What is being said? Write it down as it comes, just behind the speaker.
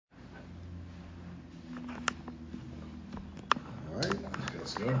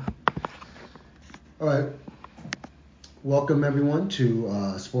sir. All right. Welcome, everyone,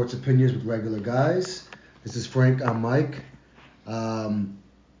 to Sports Opinions with Regular Guys. This is Frank. I'm Mike. I'm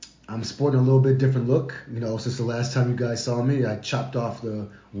sporting a little bit different look. Since the last time you guys saw me, I chopped off the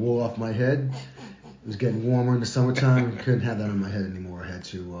wool off my head. It was getting warmer in the summertime. I couldn't have that on my head anymore. I had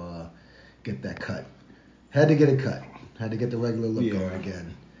to get that cut. Had to get it cut. Had to get the regular look going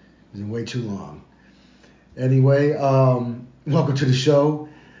again. It's been way too long. Anyway, welcome to the show.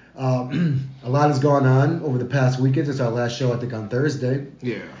 A lot has gone on over the past weekend since our last show, I think on Thursday.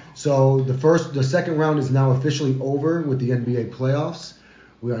 Yeah. So the second round is now officially over with the NBA playoffs.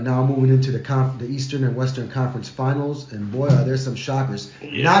 We are now moving into the Eastern and Western Conference Finals, and boy, are there some shockers.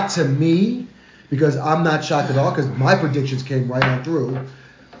 Yeah. Not to me, because I'm not shocked at all, because my predictions came right on through.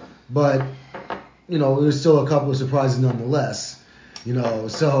 But there's still a couple of surprises nonetheless.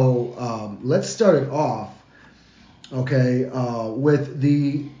 So let's start it off. Okay, with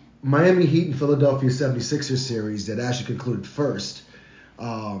the Miami Heat and Philadelphia 76ers series that actually concluded first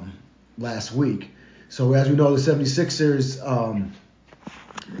last week. So as we know, the 76ers,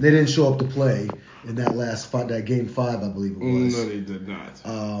 they didn't show up to play in that game 5, I believe it was. No, they did not.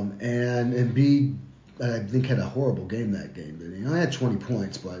 And Embiid, I think, had a horrible game that game. I had 20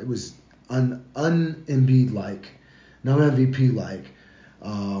 points, but it was un-Embiid-like, no MVP-like.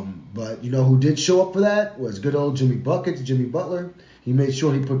 But who did show up for that was good old Jimmy Butler. He made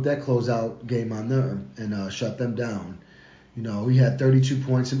sure he put that closeout game on there and shut them down. He had 32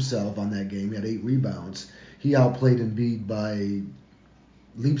 points himself on that game. He had 8 rebounds. He outplayed Embiid by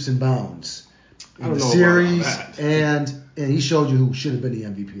leaps and bounds in the series, and he showed you who should have been the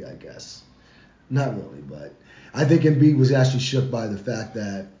MVP, I guess. Not really, but I think Embiid was actually shook by the fact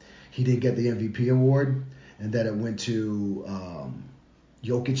that he didn't get the MVP award and that it went to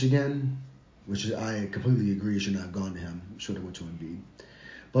Jokic again, which I completely agree should not have gone to him. Should have went to Embiid.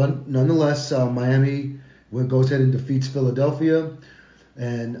 But nonetheless, Miami goes ahead and defeats Philadelphia.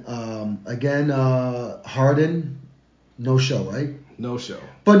 And again, Harden, no show, right? No show.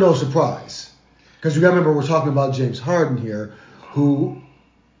 But no surprise. Because you got to remember, we're talking about James Harden here, who,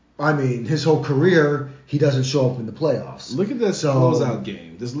 his whole career, he doesn't show up in the playoffs. Look at this closeout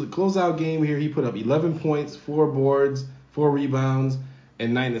game. This closeout game here, he put up 11 points, 4 boards, 4 rebounds,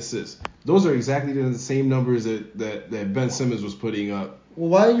 and 9 assists. Those are exactly the same numbers that Ben Simmons was putting up. Well,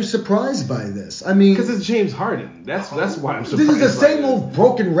 why are you surprised by this? Because it's James Harden. That's why I'm surprised. This is the same old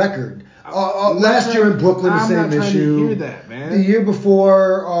broken record. Last year in Brooklyn, the same issue. I'm not trying to hear that, man. The year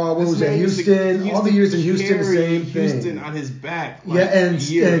before, Houston? All the years in Houston, the same thing. Houston on his back. And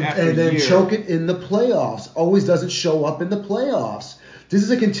then choke it in the playoffs. Always doesn't show up in the playoffs. This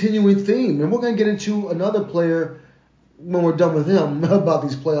is a continuing theme, and we're going to get into another player when we're done with him about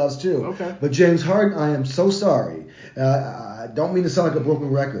these playoffs too. Okay. But James Harden, I am so sorry. I don't mean to sound like a broken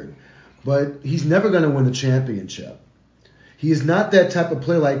record, but he's never going to win the championship. He is not that type of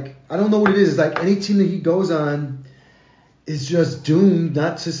player. Like, I don't know what it is. It's like any team that he goes on is just doomed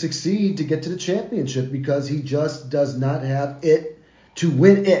not to succeed to get to the championship because he just does not have it to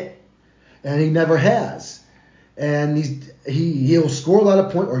win it. And he never has. And he'll score a lot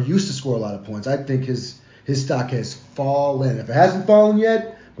of points, or used to score a lot of points. I think his stock has fallen. If it hasn't fallen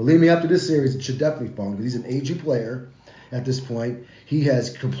yet, believe me, after this series, it should definitely fall because he's an aging player at this point. He has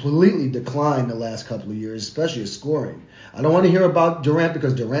completely declined the last couple of years, especially his scoring. I don't want to hear about Durant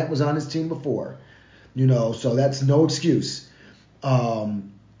because Durant was on his team before, so that's no excuse.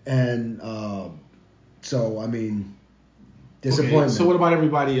 Disappointment. Okay, so what about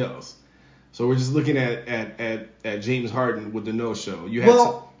everybody else? So we're just looking at James Harden with the no-show. You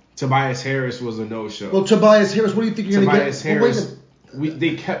had Tobias Harris was a no-show. Well, Tobias Harris, what do you think you're going to get? Tobias Harris,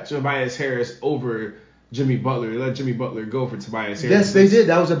 they kept Tobias Harris over Jimmy Butler. They let Jimmy Butler go for Tobias Harris. Yes, they did.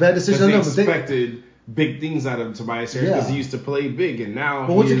 That was a bad decision. They expected big things out of Tobias Harris because he used to play big, and now.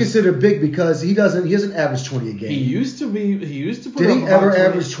 Well, what's you consider big? Because he doesn't average 20 a game. He used to put Did up he ever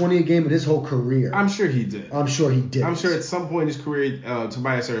average 20 a game in his whole career? I'm sure he did. I'm sure he did. I'm sure at some point in his career,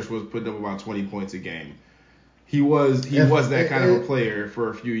 Tobias Harris was putting up about 20 points a game. He was that kind of a player for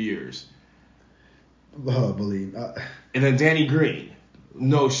a few years. Believe. And then Danny Green,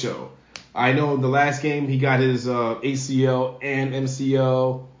 no show. I know in the last game he got his ACL and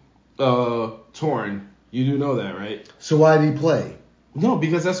MCL torn. You do know that, right? So why did he play? No,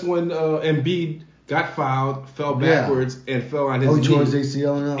 because that's when Embiid got fouled, fell backwards, and fell on his knee. He tore his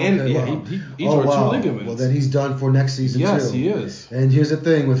ACL now? And he tore 2 ligaments. Well, then he's done for next season too. Yes, he is. And here's the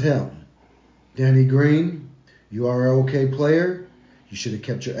thing with him. Danny Green, you are an okay player. You should have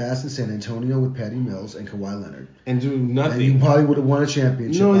kept your ass in San Antonio with Patty Mills and Kawhi Leonard. And do nothing. And you probably would have won a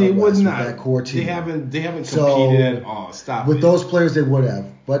championship. No, they would not. With that core team. They haven't competed at all. Stop with it. those players, they would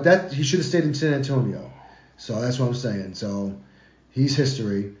have. But that he should have stayed in San Antonio. So that's what I'm saying. So he's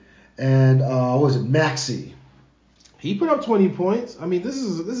history. And what was it, Maxey? He put up 20 points. I mean, this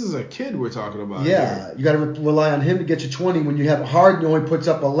is a kid we're talking about. Yeah, here. you got to rely on him to get you 20 when you have Harden who only puts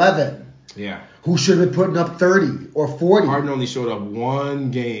up 11. Yeah. Who should have been putting up 30 or 40. Harden only showed up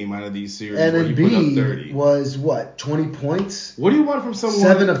one game out of these series and where he put up 30. Was what, 20 points? What do you want from someone?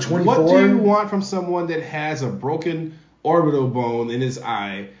 7 of 24. What do you want from someone that has a broken orbital bone in his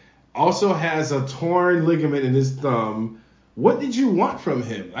eye, also has a torn ligament in his thumb? What did you want from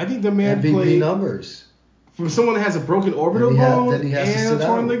him? I think the man MVP played numbers. From someone that has a broken orbital bone and a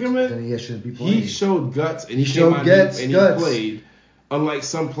torn ligament. Then he shouldn't be playing. He showed guts and he played. Unlike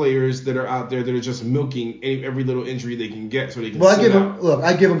some players that are out there that are just milking every little injury they can get so they can sit out.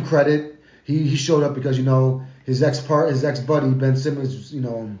 I give him credit. He showed up because his ex buddy Ben Simmons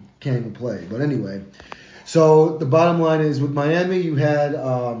can't even play. But anyway, so the bottom line is with Miami you had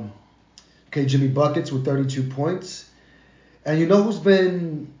Jimmy Buckets with 32 points, and you know who's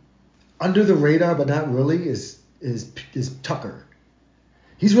been under the radar but not really is Tucker.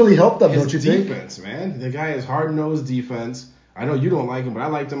 He's really helped them, don't you think? Defense, man. The guy has hard-nosed defense. I know you don't like him, but I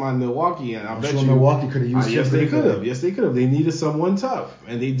liked him on Milwaukee, and I'm sure Milwaukee could have used him. Yes, they could have. Yes, they could have. They needed someone tough,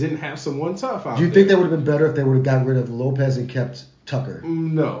 and they didn't have someone tough out there. Do you think they would have been better if they would have gotten rid of Lopez and kept Tucker?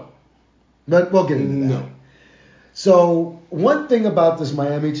 No. But we'll get into that. No. So one thing about this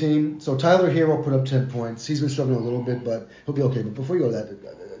Miami team, so Tyler Hero put up 10 points. He's been struggling a little bit, but he'll be okay. But before you go to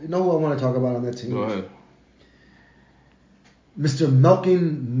that, you know who I want to talk about on that team? Go ahead. Mr.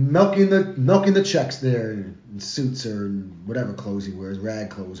 milking the checks there in suits or in whatever clothes he wears, rag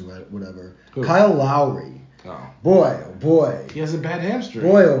clothes or whatever. Who? Kyle Lowry. Oh. Boy, oh boy. He has a bad hamstring.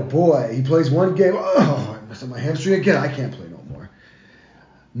 Boy, oh boy. He plays one game. Oh, I messed up my hamstring again. I can't play no more.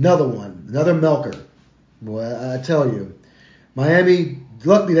 Another milker. Boy, I tell you. Miami,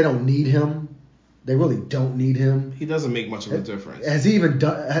 luckily they don't need him. They really don't need him. He doesn't make much of a difference. Has he even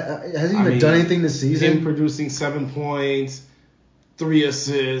done anything this season? Him producing 7 points, 3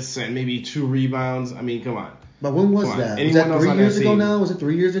 assists, and maybe 2 rebounds. I mean, come on. But when was that? Was that 3 years ago now? Was it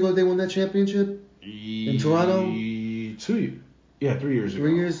 3 years ago they won that championship? In Toronto? 3 years ago.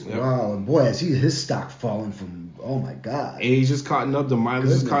 3 years? Yep. Wow. And boy, has his stock fallen from, oh my God. Age is caught up. The mileage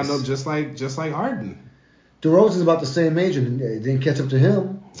is caught up just like Harden. DeRozan's about the same age and it didn't catch up to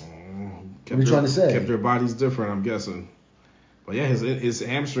him. What are you trying to say? Kept their bodies different, I'm guessing. But yeah, his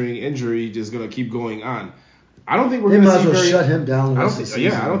hamstring injury is going to keep going on. I don't think we're going to see shut him down. I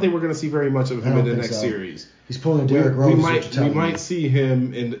don't think we're going to see very much of him in the next series. He's pulling a Derrick Rose. We might see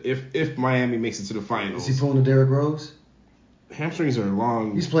him if Miami makes it to the finals. Is he pulling a Derrick Rose? Hamstrings are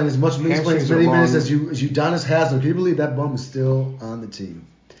long. He's playing as many minutes as Udonis Haslem. Can you believe that bum is still on the team?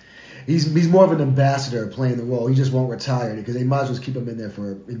 He's more of an ambassador playing the role. He just won't retire because they might as well keep him in there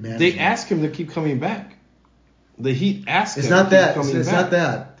in management. They ask him to keep coming back. The Heat ask him to keep coming back. It's not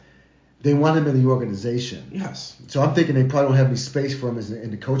that. They want him in the organization. Yes. So I'm thinking they probably don't have any space for him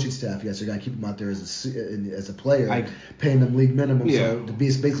in the coaching staff yet. So they're going to keep him out there as a player, paying them league minimum. Yeah. So to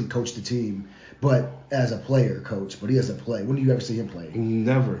basically coach the team, but as a player coach. But he doesn't play. When do you ever see him play?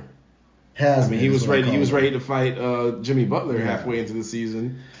 Never. He was ready to fight Jimmy Butler halfway into the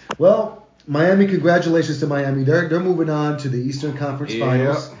season. Well, Miami, congratulations to Miami. They're moving on to the Eastern Conference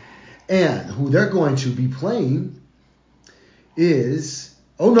Finals. And who they're going to be playing is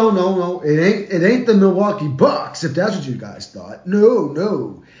no. It ain't the Milwaukee Bucks, if that's what you guys thought.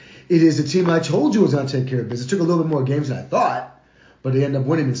 No. It is a team I told you was going to take care of business. It took a little bit more games than I thought, but they ended up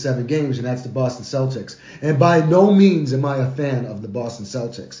winning in 7 games, and that's the Boston Celtics. And by no means am I a fan of the Boston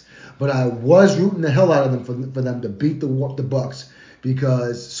Celtics, but I was rooting the hell out of them for them to beat the Bucks.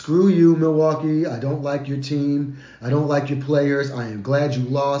 Because screw you, Milwaukee. I don't like your team. I don't like your players. I am glad you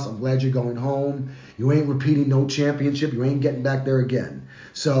lost. I'm glad you're going home. You ain't repeating no championship. You ain't getting back there again.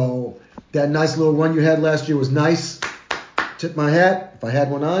 So that nice little run you had last year was nice. Tip my hat, if I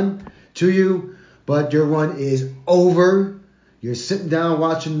had one on, to you. But your run is over. You're sitting down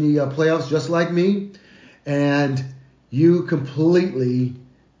watching the playoffs just like me. And you completely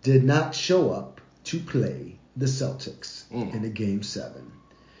did not show up to play the Celtics in the Game 7.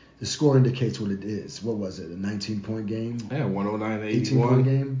 The score indicates what it is. What was it, a 19-point game? Yeah, 109-81. 18-point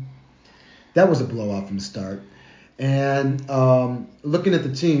game. That was a blowout from the start. And looking at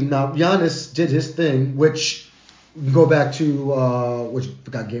the team, now Giannis did his thing, which go back to, which I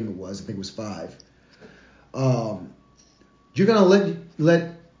forgot game it was. I think it was 5. You're going to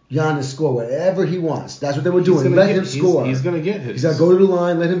let Giannis score whatever he wants. That's what they were doing. Let him score. He's going to get his. He's got to go to the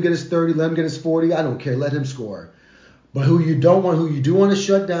line. Let him get his 30. Let him get his 40. I don't care. Let him score. But who you do want to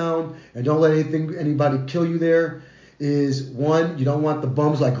shut down and don't let anybody kill you there is, one, you don't want the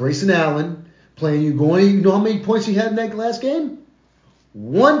bums like Grayson Allen playing you going. You know how many points he had in that last game?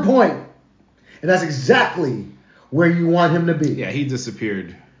 1 point. And that's exactly where you want him to be. Yeah, he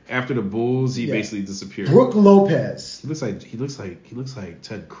disappeared. After the Bulls, he basically disappeared. Brook Lopez. He looks like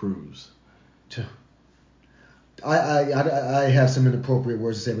Ted Cruz. I have some inappropriate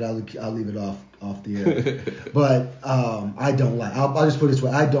words to say, but I'll leave it off the air. But I don't like. I'll just put it this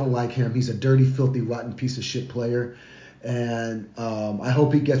way. I don't like him. He's a dirty, filthy, rotten piece of shit player, and I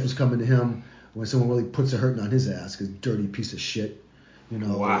hope he gets what's coming to him when someone really puts a hurting on his ass. Cause dirty piece of shit. You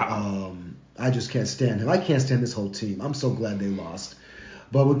know. Wow. I just can't stand him. I can't stand this whole team. I'm so glad they lost.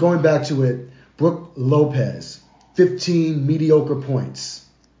 But we're going back to it. Brook Lopez, 15 mediocre points.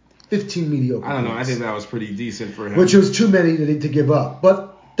 15 mediocre I don't know. points. I think that was pretty decent for him. Which was too many to give up.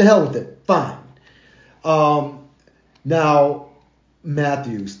 But the hell with it. Fine. Now,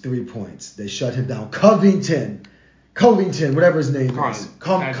 Matthews, 3 points. They shut him down. Covington, whatever his name is.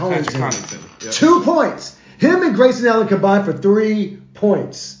 Covington. Yep. 2 points. Him and Grayson Allen combined for 3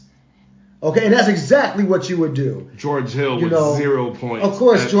 points. Okay, and that's exactly what you would do. George Hill with 0 points. Of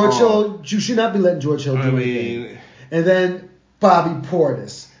course, George Hill. You should not be letting George Hill do anything. And then Bobby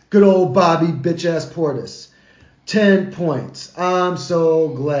Portis. Good old Bobby bitch-ass Portis. 10 points. I'm so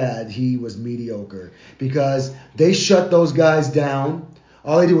glad he was mediocre because they shut those guys down.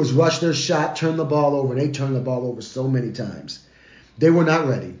 All they did was rush their shot, turn the ball over, and they turned the ball over so many times. They were not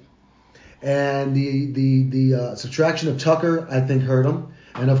ready. And the subtraction of Tucker, I think, hurt them.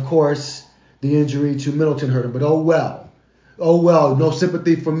 And, of course, the injury to Middleton hurt him. But oh well, no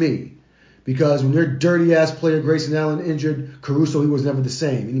sympathy for me. Because when your dirty-ass player Grayson Allen injured Caruso, he was never the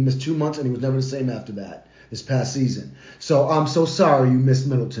same. And he missed 2 months, and he was never the same after that, this past season. So I'm so sorry you missed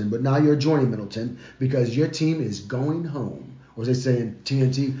Middleton. But now you're joining Middleton because your team is going home. Or as they say in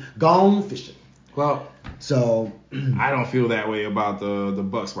TNT, gone fishing. Well, so I don't feel that way about the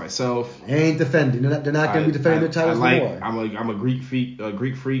Bucks myself. They ain't defending. They're not going to be defending their titles anymore. I'm a Greek freak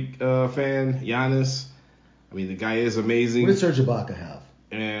fan. Giannis. I mean, the guy is amazing. What did Serge Ibaka have?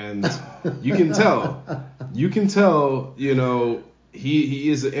 And you can tell. You know, he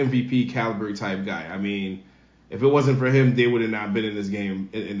is an MVP caliber type guy. I mean, if it wasn't for him, they would have not been in this game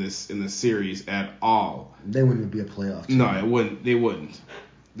in this series at all. They wouldn't even be a playoff team. No, it wouldn't. They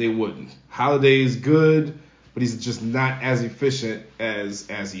wouldn't. Holiday is good, but he's just not as efficient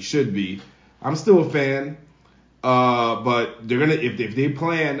as he should be. I'm still a fan, but they're gonna if they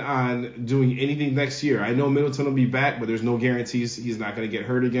plan on doing anything next year. I know Middleton will be back, but there's no guarantees he's not gonna get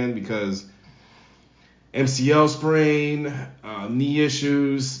hurt again because MCL sprain, knee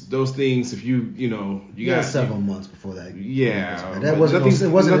issues, those things. If you got several months before that. Yeah, that wasn't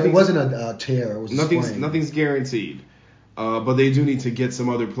a tear. It was a sprain. Nothing's guaranteed. But they do need to get some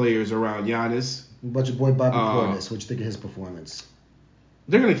other players around Giannis. But your boy Bobby Portis, what you think of his performance?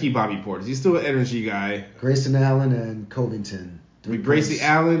 They're gonna keep Bobby Portis. He's still an energy guy. Grayson Allen and Covington. Grayson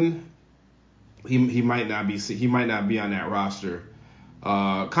Allen, he might not be on that roster.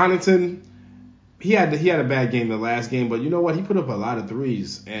 Connaughton, he had a bad game the last game, but you know what? He put up a lot of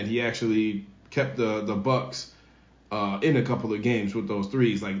threes, and he actually kept the Bucks in a couple of games with those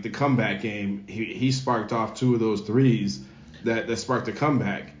threes. Like the comeback game, he sparked off 2 of those threes that sparked a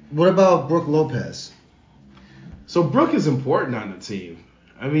comeback. What about Brook Lopez? So Brook is important on the team.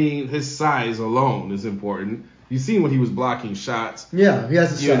 I mean, his size alone is important. You've seen when he was blocking shots. Yeah, he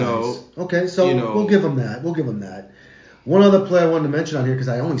has the size. Okay, so we'll give him that. One other player I wanted to mention on here because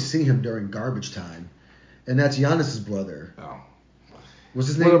I only see him during garbage time, and that's Giannis's brother. Oh. What's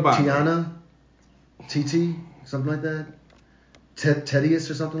his name? Tiana? TT? Something like that? Tedious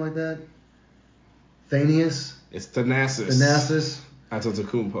or something like that? Thanius? It's Thanasis. Thanasis.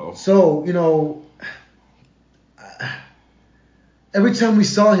 Antetokounmpo. So, anytime we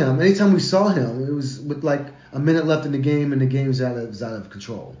saw him, it was with like a minute left in the game and the game's out of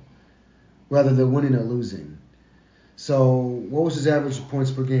control. Rather than winning or losing. So, what was his average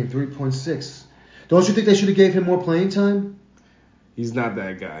points per game? 3.6. Don't you think they should have gave him more playing time? He's not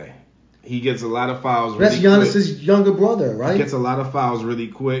that guy. He gets a lot of fouls really quick. That's Giannis' younger brother, right? He gets a lot of fouls really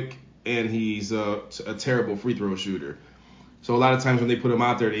quick, and he's a terrible free throw shooter. So a lot of times when they put him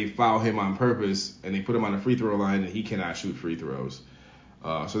out there, they foul him on purpose, and they put him on the free throw line, and he cannot shoot free throws.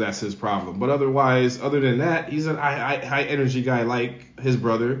 So that's his problem. But other than that, he's a high energy guy like his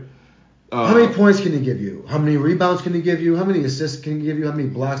brother. How many points can he give you? How many rebounds can he give you? How many assists can he give you? How many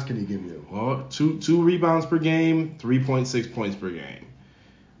blocks can he give you? Well, two rebounds per game, 3.6 points per game.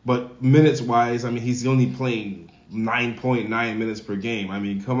 But minutes-wise, I mean, he's only playing 9.9 minutes per game. I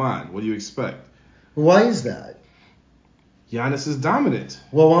mean, come on. What do you expect? Why is that? Giannis is dominant.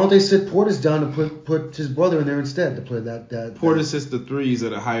 Well, why don't they sit Portis down to put his brother in there instead to play that? Portis hits the threes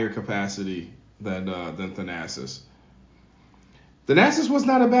at a higher capacity than Thanasis. Thanasis was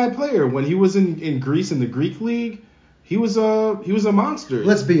not a bad player when he was in Greece in the Greek league. He was a monster.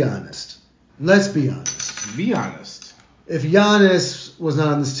 Let's be honest. Be honest. If Giannis was not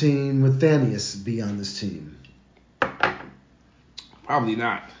on this team, would Thanasis be on this team? Probably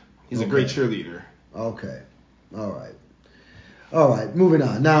not. He's a great cheerleader. Okay. All right. Moving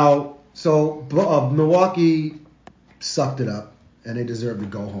on. Now, so Milwaukee sucked it up, and they deserve to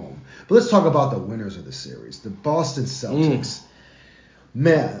go home. But let's talk about the winners of the series, the Boston Celtics.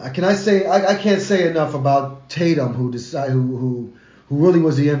 Man, I can't say enough about Tatum, who really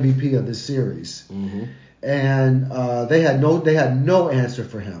was the MVP of this series. Mm-hmm. And they had no answer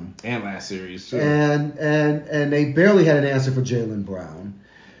for him. And last series too. And they barely had an answer for Jaylen Brown.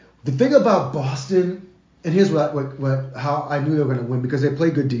 The thing about Boston, and here's how I knew they were going to win, because they play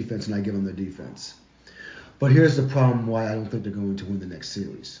good defense and I give them the defense. But here's the problem why I don't think they're going to win the next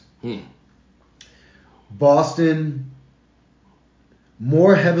series. Boston,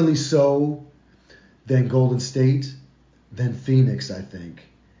 more heavily so than Golden State, than Phoenix, I think,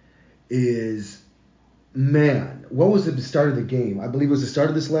 is, man, what was the start of the game? I believe it was the start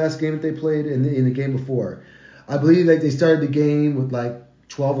of this last game that they played in the game before. I believe that they started the game with like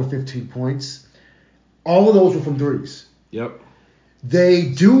 12 or 15 points. All of those were from threes. Yep. They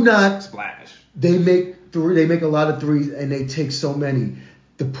do not splash. They make a lot of threes, and they take so many.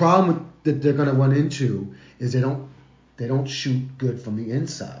 The problem that they're going to run into is they don't shoot good from the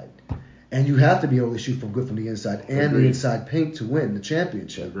inside. And you have to be able to shoot from the inside and the inside paint to win the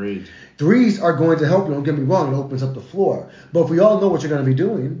championship. Agreed. Threes are going to help you. Don't get me wrong. It opens up the floor. But if we all know what you're going to be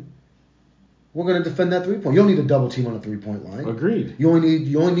doing, we're going to defend that 3-point. You don't need a double team on the 3-point line. Agreed. You only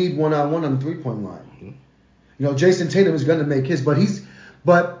need one-on-one on the 3-point line. Mm-hmm. You know, Jason Tatum is going to make his, but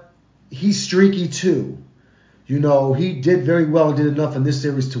he's streaky too. You know, he did very well and did enough in this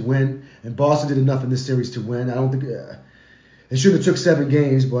series to win, and Boston did enough in this series to win. I don't think it should have took 7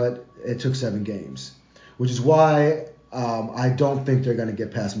 games, but it took 7 games, which is why I don't think they're going to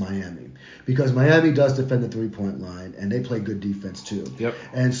get past Miami, because Miami does defend the 3-point line and they play good defense too. Yep.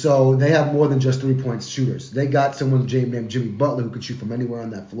 And so they have more than just 3-point shooters. They got someone named Jimmy Butler who can shoot from anywhere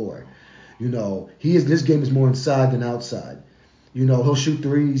on that floor. You know, his game is more inside than outside. You know, he'll shoot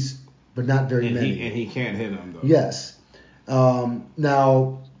threes, but not very many. And he can't hit them, though. Yes.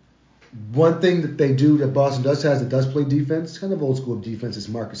 Now, one thing that they do that Boston does play defense, kind of old school defense, is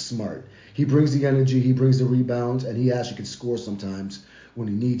Marcus Smart. He brings the energy, he brings the rebounds, and he actually can score sometimes when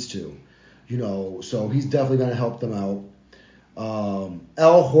he needs to. You know, so he's definitely going to help them out.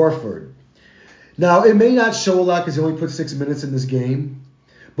 Al Horford. Now, it may not show a lot because he only put 6 minutes in this game.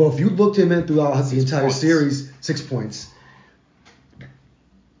 But if you looked him in throughout the entire series, 6 points.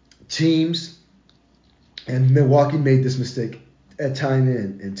 Teams, and Milwaukee made this mistake at time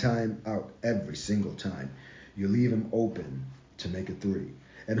in and time out every single time. You leave him open to make a 3.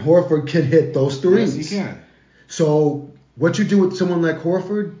 And Horford can hit those threes. Yes, he can. So what you do with someone like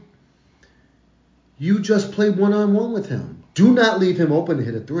Horford, you just play one-on-one with him. Do not leave him open to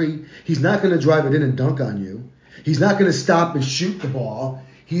hit a 3. He's not going to drive it in and dunk on you. He's not going to stop and shoot the ball.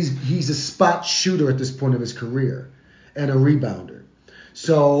 He's a spot shooter at this point of his career and a rebounder.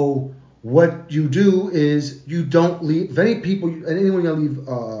 So what you do is you don't leave. If anyone you leave,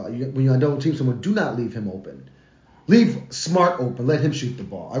 when you're on double team someone, do not leave him open. Leave Smart open. Let him shoot the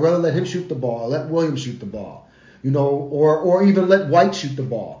ball. I'd rather let him shoot the ball. Let Williams shoot the ball. You know, or even let White shoot the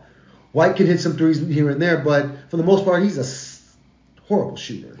ball. White can hit some threes here and there, but for the most part, he's a horrible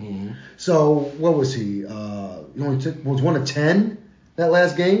shooter. Mm-hmm. So what was he? He was 1 of 10. That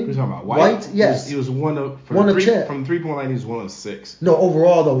last game? You're talking about White? Yes. He was 1 of 10. From the 3-point line, he was 1 of 6. No,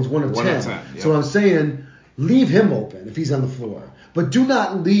 overall, though, he's 1 of 10. 1 of 10, yeah. So I'm saying, leave him open if he's on the floor. But do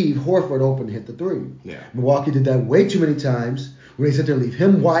not leave Horford open to hit the 3. Yeah. Milwaukee did that way too many times where they sit there and leave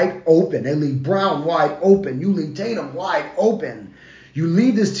him wide open. They leave Brown wide open. You leave Tatum wide open. You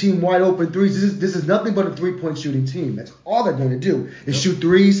leave this team wide open threes. This is nothing but a 3-point shooting team. That's all they're going to do is shoot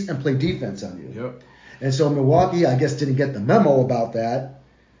threes and play defense on you. Yep. And so Milwaukee, I guess, didn't get the memo about that,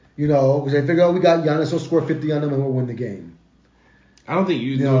 you know, because they figured, we got Giannis, he'll score 50 on them and we'll win the game. I don't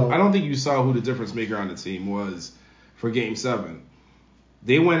think I don't think you saw who the difference maker on the team was for Game 7.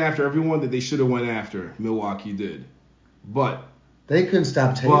 They went after everyone that they should have went after. Milwaukee did, but they couldn't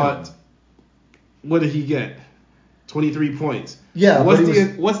stop Tatum. But what did he get? 23 points. Yeah.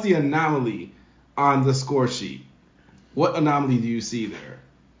 What's the anomaly on the score sheet? What anomaly do you see there?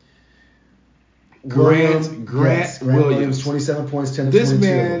 Grant Williams. 27 points, 10 of This 22.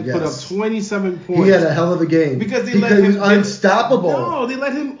 man put up 27 points. He had a hell of a game. Because he was unstoppable. No, they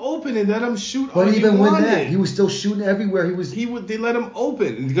let him open and let him shoot but all even he with wanted. that, he was still shooting everywhere. They let him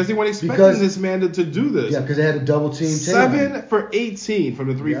open because they weren't expecting this man to do this. Yeah, because they had a double team. 7 for 18 from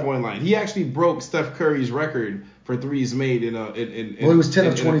the 3-point line. He actually broke Steph Curry's record for threes made in he was 10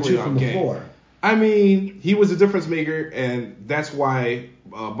 of 22 from the floor. I mean, he was a difference maker, and that's why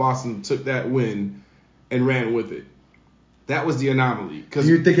Boston took that win and ran with it. That was the anomaly. Do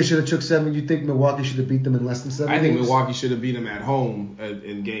you think it should have took 7? You think Milwaukee should have beat them in less than 7 I think games? Milwaukee should have beat them at home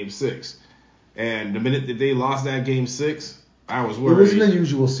in Game 6. And the minute that they lost that Game 6, I was worried. It was an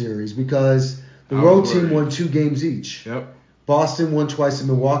unusual series because the road team won 2 games each. Yep. Boston won twice in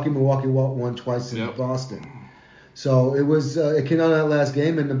Milwaukee. Milwaukee won twice in Boston. So it was it came out of that last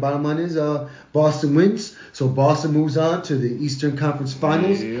game, and the bottom line is Boston wins. So Boston moves on to the Eastern Conference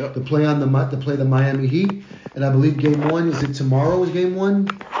Finals to play the Miami Heat, and I believe Game 1 is it tomorrow? Is Game 1,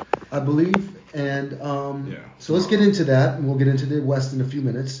 I believe, and so let's get into that, and we'll get into the West in a few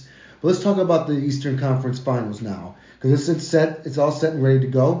minutes. But let's talk about the Eastern Conference Finals now, because it's set, it's all set and ready to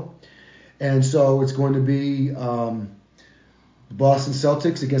go, and so it's going to be. The Boston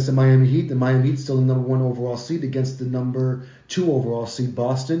Celtics against the Miami Heat. The Miami Heat still the number 1 overall seed against the number 2 overall seed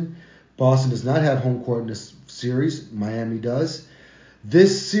Boston. Boston does not have home court in this series. Miami does.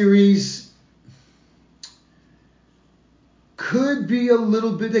 This series could be a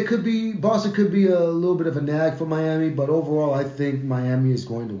little bit. Boston could be a little bit of a nag for Miami, but overall, I think Miami is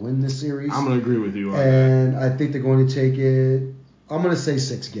going to win this series. I'm going to agree with you on and I think they're going to take it. I'm going to say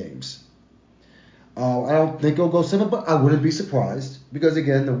 6 games. I don't think it'll go 7, but I wouldn't be surprised because,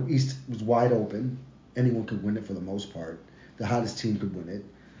 again, the East was wide open. Anyone could win it for the most part. The hottest team could win it.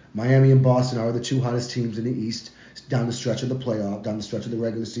 Miami and Boston are the 2 hottest teams in the East down the stretch of the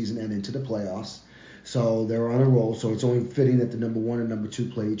regular season and into the playoffs. So they're on a roll. So it's only fitting that the number 1 and number 2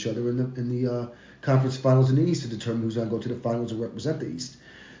 play each other in the conference finals in the East to determine who's going to go to the finals and represent the East.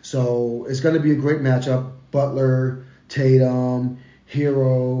 So it's going to be a great matchup. Butler, Tatum,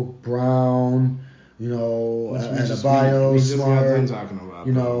 Hero, Brown. Adebayo, Smart. Got done talking about.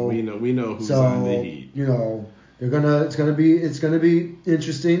 We know who's on the Heat. It's gonna be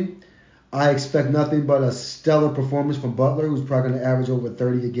interesting. I expect nothing but a stellar performance from Butler, who's probably gonna average over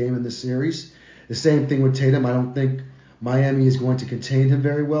 30 a game in this series. The same thing with Tatum. I don't think Miami is going to contain him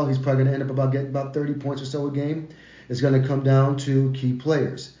very well. He's probably gonna end up getting about 30 points or so a game. It's gonna come down to key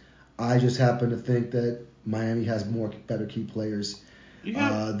players. I just happen to think that Miami has better key players.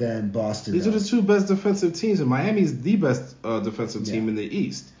 Than Boston. These are the 2 best defensive teams, and Miami's the best defensive team in the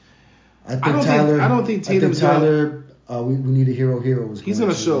East. I don't think Tatum's Tyler. We need a hero. He's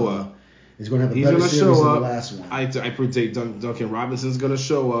going to show up. He's going to have a better series than the last one. I predict Duncan Robinson's going to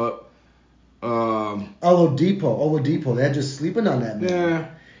show up. Oladipo. They're just sleeping on that man. Yeah.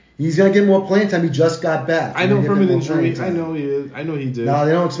 He's going to get more playing time. He just got back. I know from an injury. I know he is. I know he did. No,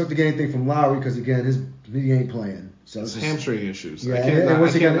 they don't expect to get anything from Lowry because, again, he ain't playing. So it's hamstring issues. Yeah, I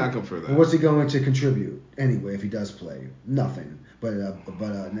can't knock him for that. And what's he going to contribute anyway if he does play? Nothing. But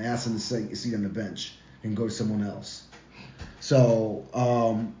an ass in the seat on the bench and go to someone else. So,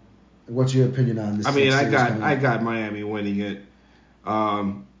 what's your opinion on this? I mean, I got Miami winning it.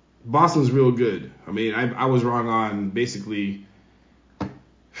 Boston's real good. I mean, I was wrong on basically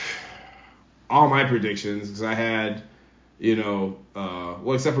all my predictions because I had,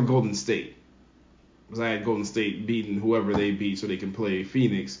 except for Golden State. Because I had Golden State beating whoever they beat so they can play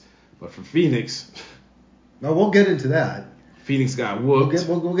Phoenix. But for Phoenix... No, we'll get into that. Phoenix got whooped.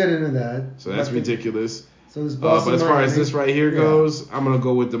 We'll get into that. So that's ridiculous. So this Boston, but as far as this right here goes, I'm going to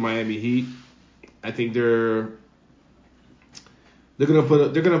go with the Miami Heat. I think they're going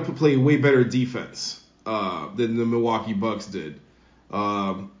to play way better defense than the Milwaukee Bucks did.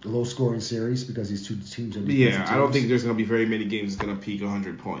 A low scoring series because these 2 teams are teams. I don't think there's going to be very many games that's going to peak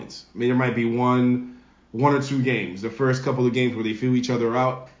 100 points. I mean, there might be one or 2 games. The first couple of games where they feel each other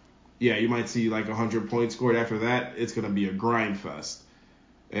out, you might see like 100 points scored. After that, it's going to be a grind fest.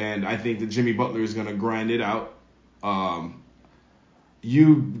 And I think that Jimmy Butler is going to grind it out.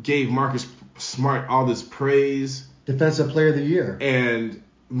 You gave Marcus Smart all this praise. Defensive Player of the Year. And,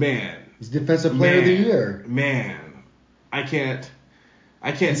 man. He's Defensive Player of the Year. Man. I can't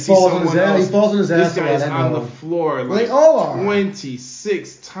see someone else. He falls on his ass. This guy's on the floor like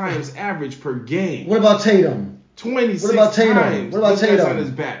 26 times average per game. What about Tatum? 26 What about Tatum? times. What about this Tatum? Guy's on his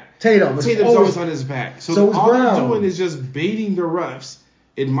back. Tatum's always on his back. So all Brown. they're doing is just baiting the refs,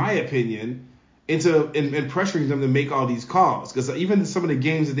 in my opinion, and pressuring them to make all these calls. Because even some of the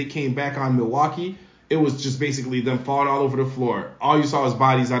games that they came back on Milwaukee, it was just basically them falling all over the floor. All you saw was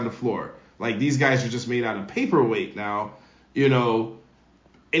bodies on the floor. Like, these guys are just made out of paperweight now. You know,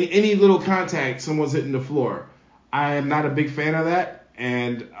 any little contact, someone's hitting the floor. I am not a big fan of that.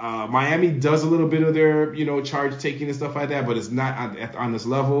 And Miami does a little bit of their, charge taking and stuff like that, but it's not on this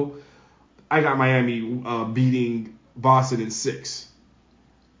level. I got Miami beating Boston in 6.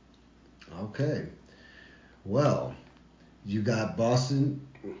 Okay. Well, you got Boston.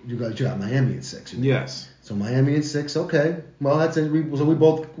 You got Miami in 6. Yes. So Miami in 6. Okay. Well, that's it. We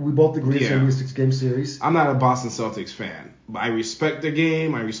both agree it's going to be a 6-game series. I'm not a Boston Celtics fan, but I respect their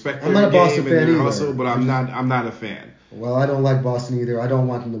game. I respect their I'm not a Boston game and fan their either. hustle, but I'm not a fan. Well, I don't like Boston either. I don't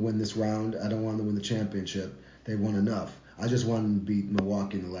want them to win this round. I don't want them to win the championship. They won enough. I just want them to beat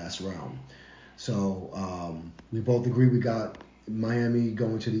Milwaukee in the last round. So we both agree we got Miami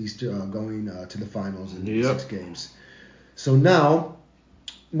going to the to the finals in 6 games. So now,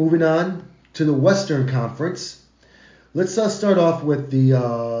 moving on to the Western Conference, let's start off with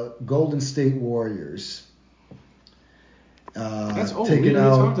the Golden State Warriors. That's old. We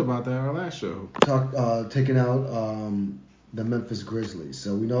talked about that on our last show. Taking out the Memphis Grizzlies.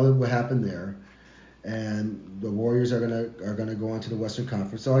 So we know what happened there. And the Warriors are gonna go on to the Western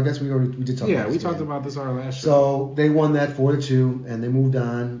Conference. So I guess we did talk about this. Yeah, we talked about this on our last show. So they won that 4-2, and they moved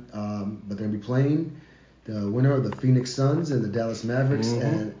on. But they're gonna be playing the winner of the Phoenix Suns and the Dallas Mavericks,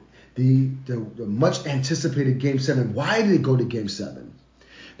 and the much anticipated Game 7. Why did it go to Game 7?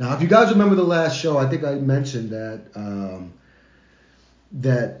 Now, if you guys remember the last show, I think I mentioned that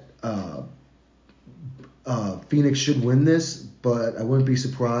Phoenix should win this, but I wouldn't be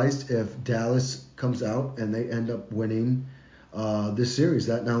surprised if Dallas comes out and they end up winning this series.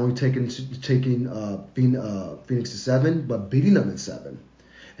 That not only taking Phoenix to 7, but beating them in 7.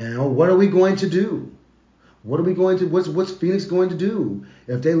 And what are we going to do? What's Phoenix going to do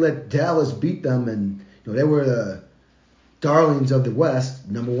if they let Dallas beat them? And they were the darlings of the West,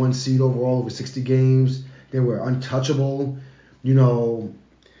 number 1 seed overall over 60 games. They were untouchable,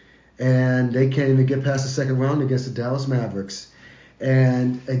 and they can't even get past the second round against the Dallas Mavericks.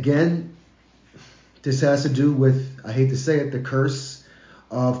 And again, this has to do with, I hate to say it, the curse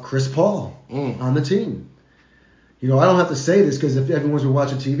of Chris Paul on the team. I don't have to say this because if everyone's been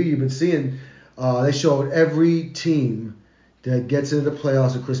watching TV, you've been seeing they showed every team that gets into the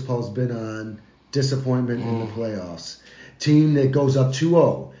playoffs that Chris Paul's been on disappointment in the playoffs. Team that goes up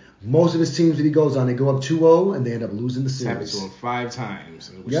 2-0. Most of his teams that he goes on, they go up 2-0 and they end up losing the series. It's happened to him 5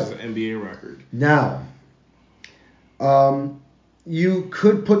 times, which is an NBA record. Now, you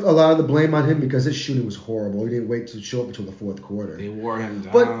could put a lot of the blame on him because his shooting was horrible. He didn't wait to show up until the 4th quarter. They wore him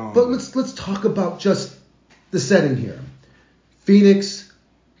down. But let's talk about just the setting here. Phoenix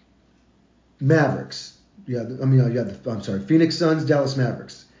Mavericks. Phoenix Suns, Dallas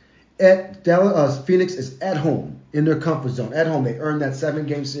Mavericks. Phoenix is at home in their comfort zone. At home, they earned that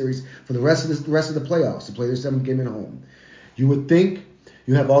 7-game series for the rest of the playoffs to play their 7th game at home. You would think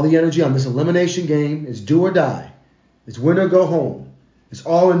you have all the energy on this elimination game. It's do or die. It's win or go home. It's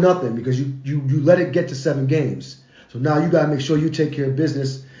all or nothing because you let it get to 7 games. So now you got to make sure you take care of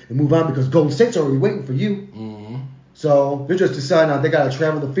business and move on because Golden State's already waiting for you. Mm-hmm. So they're just deciding now they got to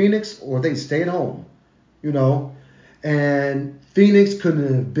travel to Phoenix or they stay at home. And Phoenix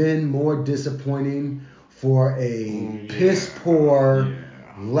couldn't have been more disappointing for a piss-poor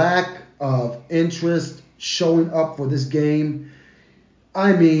lack of interest showing up for this game.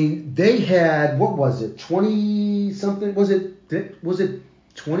 I mean, they had, 20-something? Was it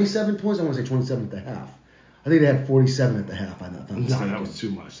 27 points? I want to say 27 at the half. I think they had 47 at the half. No, that was too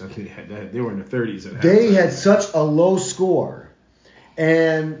much. I think they were in the 30s at half. They had such a low score.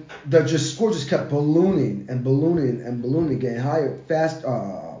 And the score just kept ballooning, getting higher, fast,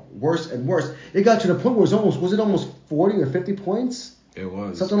 worse and worse. It got to the point where was it almost 40 or 50 points? It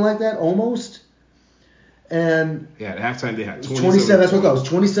was. Something like that, almost. And at halftime they had 27. That's what it was.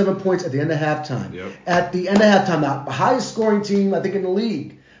 27 points at the end of halftime. Yep. At the end of halftime, the highest scoring team I think in the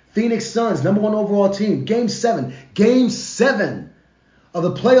league, Phoenix Suns, number 1 overall team, Game 7 of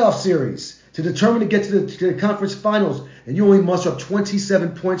the playoff series. To determine to get to the conference finals, and you only muster up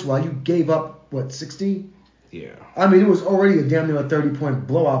 27 points while you gave up, 60? Yeah. I mean, it was already a damn near a 30-point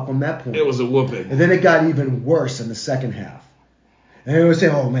blowout from that point. It was a whooping. And then it got even worse in the second half. And they would say,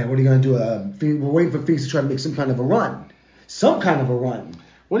 oh, man, what are you going to do? We're waiting for Phoenix to try to make some kind of a run.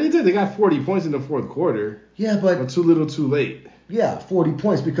 Well, they did. They got 40 points in the 4th quarter. Yeah, but too little too late. Yeah, 40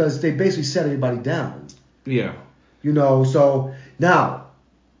 points because they basically set everybody down. Yeah. So now,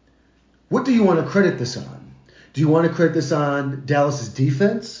 what do you want to credit this on? Do you want to credit this on Dallas's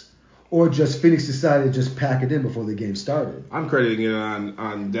defense or just Phoenix decided to just pack it in before the game started? I'm crediting it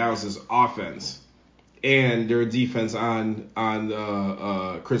on Dallas's offense and their defense on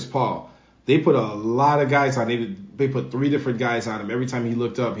Chris Paul. They put a lot of guys on. They put 3 different guys on him. Every time he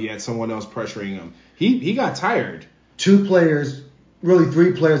looked up, he had someone else pressuring him. He got tired. 2 players, really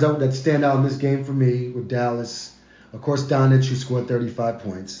 3 players that stand out in this game for me with Dallas. Of course, Doncic, who scored 35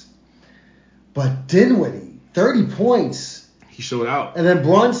 points. But Dinwiddie, 30 points. He showed out. And then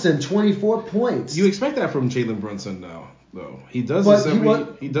Brunson, 24 points. You expect that from Jalen Brunson now, though. He does this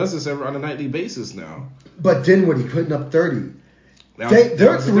every on a nightly basis now. But Dinwiddie putting up 30.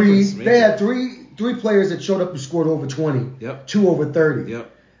 They had three players that showed up who scored over 20. Yep. 2 over 30.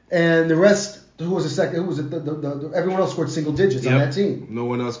 Yep. And the rest, who was the second? Who was it? Everyone else scored single digits on that team. No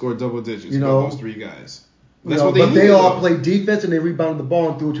one else scored double digits. Those 3 guys. That's what they all played defense and they rebounded the ball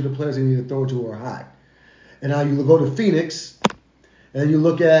and threw it to the players they needed to throw it to or hot. And now you go to Phoenix and you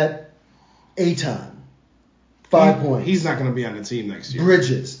look at Aton, 5 points. He's not going to be on the team next year.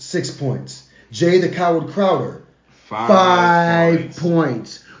 Bridges, 6 points. Jay the Coward Crowder, 5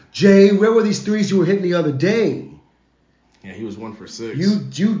 points. Jay, where were these threes you were hitting the other day? Yeah, he was 1 for 6.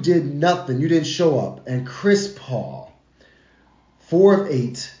 You did nothing. You didn't show up. And Chris Paul, 4 of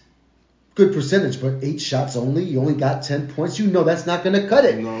 8. Good percentage, but 8 shots only. You only got 10 points. You know that's not going to cut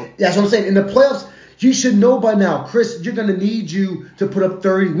it. No. That's what I'm saying. In the playoffs, you should know by now. Chris, you're going to need you to put up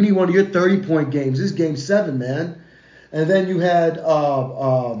 30. We need one of your 30-point games. This is game 7, man. And then you had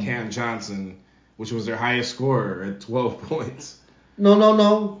Cam Johnson, which was their highest scorer at 12 points.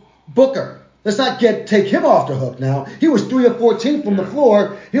 No. Booker. Let's not take him off the hook now. He was 3 of 14 from the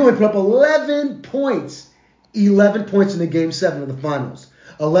floor. He only put up 11 points. 11 points in the game 7 of the finals.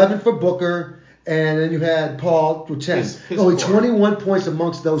 11 for Booker, and then you had Paul with 10. Only 21 points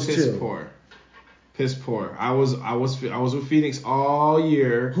amongst those two. Piss poor. I was with Phoenix all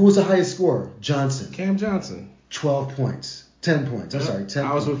year. Who was the highest scorer? Johnson. Cam Johnson. 12 points. 10 points. I'm sorry, 10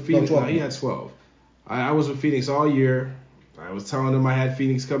 I was with Phoenix. No, he had 12. I was with Phoenix all year. I was telling them I had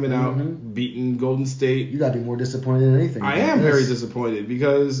Phoenix coming out, beating Golden State. You got to be more disappointed than anything. I am very disappointed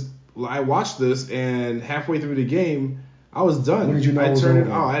because I watched this, and halfway through the game, I was done. When did you know it was over?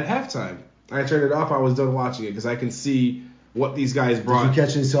 At halftime. I turned it off. I was done watching it because I can see what these guys brought. Did you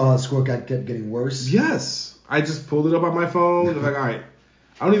catch and saw how the score kept getting worse? Yes. I just pulled it up on my phone. I was like, all right.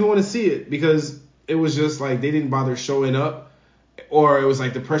 I don't even want to see it because it was just like they didn't bother showing up, or it was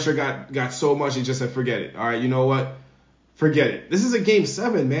like the pressure got so much it just said, forget it. All right, you know what? Forget it. This is a game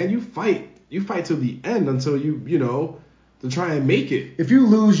 7, man. You fight till the end until to try and make it. If you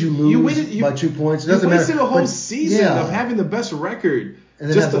lose, you lose by 2 points. It doesn't matter. You wasted a whole season of having the best record. And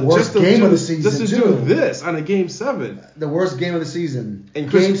then have the worst game of the season, just to do this on a game 7. The worst game of the season.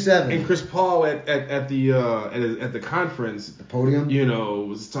 Game 7. And Chris Paul at the conference, the podium,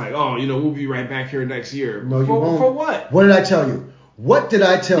 was like, we'll be right back here next year. No, you won't. For what? What did I tell you? What did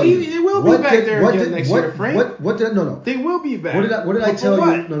I tell you? They will be back there again next year, Frank. No. They will be back. What did I tell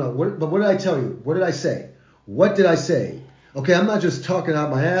you? No. But what did I tell you? What did I say? What did I say? Okay, I'm not just talking out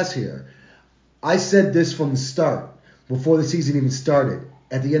my ass here. I said this from the start, before the season even started,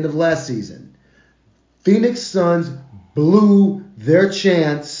 at the end of last season. Phoenix Suns blew their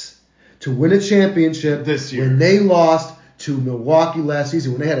chance to win a championship this year when they lost to Milwaukee last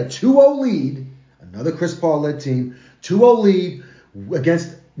season, when they had a 2-0 lead, another Chris Paul-led team, 2-0 lead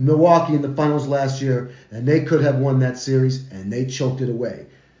against Milwaukee in the finals last year, and they could have won that series, and they choked it away.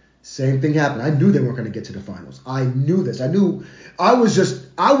 Same thing happened. I knew they weren't going to get to the finals. I knew this. I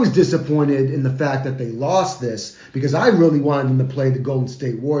was disappointed in the fact that they lost this because I really wanted them to play the Golden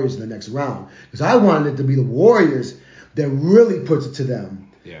State Warriors in the next round because I wanted it to be the Warriors that really puts it to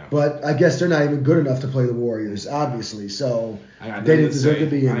them. Yeah. But I guess they're not even good enough to play the Warriors, obviously. So they didn't deserve to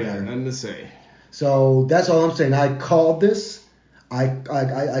be in there. I got nothing to say. So that's all I'm saying. I called this. I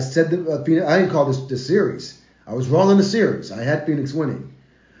said I didn't call this the series. I was wrong on the series. I had Phoenix winning.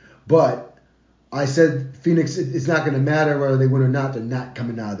 But I said Phoenix, it's not going to matter whether they win or not. They're not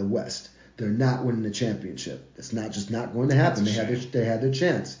coming out of the West. They're not winning the championship. It's not going to happen. They had their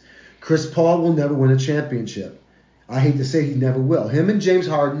chance. Chris Paul will never win a championship. I hate to say he never will. Him and James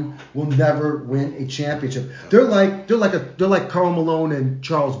Harden will never win a championship. They're like Karl Malone and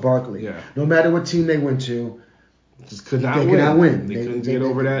Charles Barkley. Yeah. No matter what team they went to, just could not win. They couldn't get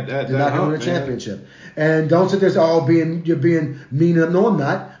over that. They're not going to win a championship. And don't sit there and you're being mean. No, I'm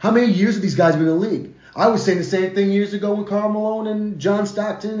not. How many years have these guys been in the league? I was saying the same thing years ago when Karl Malone and John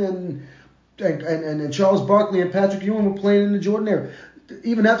Stockton and Charles Barkley and Patrick Ewing were playing in the Jordan era.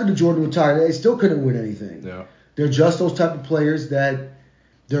 Even after the Jordan retired, they still couldn't win anything. Yeah. They're just those type of players that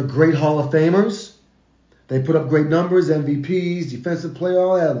they're great Hall of Famers. They put up great numbers, MVPs, defensive player,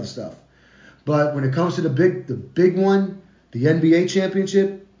 all that other stuff. But when it comes to the big one, the NBA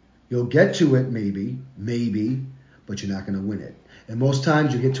championship, you'll get to it maybe, but you're not going to win it. And most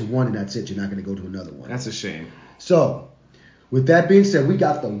times you get to one and that's it. You're not going to go to another one. That's a shame. So, with that being said, we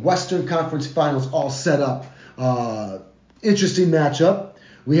got the Western Conference Finals all set up. Interesting matchup.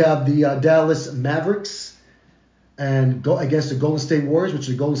 We have the Dallas Mavericks and go against the Golden State Warriors, which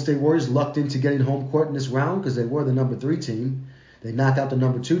the Golden State Warriors lucked into getting home court in this round because they were the number 3 team. They knocked out the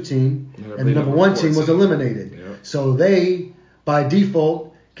number 2 team, and the number 1 team was eliminated. Yep. So they, by default,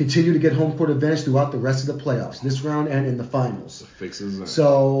 continue to get home court advantage throughout the rest of the playoffs, this round and in the finals. Fixes in.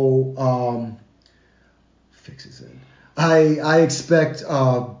 So, fixes in. I expect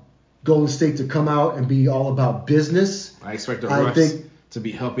Golden State to come out and be all about business. I expect the refs to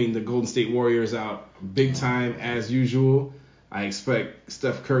be helping the Golden State Warriors out big time as usual. I expect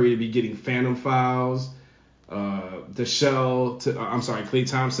Steph Curry to be getting phantom fouls. Klay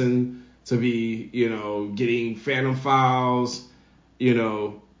Thompson to be, getting phantom fouls. I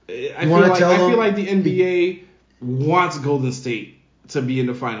feel like the NBA wants Golden State to be in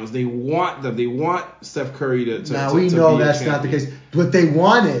the finals. They want them. They want Steph Curry to Now we know that's not the case. What they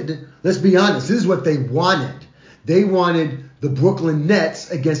wanted, let's be honest, this is what they wanted. They wanted the Brooklyn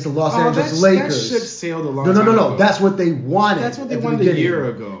Nets against the Los Angeles Lakers. That ship sailed a long time ago. No. That's what they wanted. That's what they wanted a year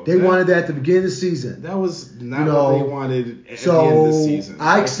ago. They wanted that at the beginning of the season. That was not what they wanted at the end of the season.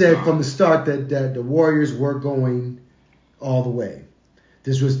 I said from the start that the Warriors were going all the way.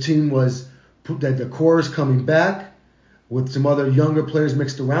 This team was that the core is coming back with some other younger players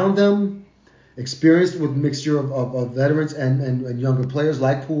mixed around them, experienced with mixture of veterans and younger players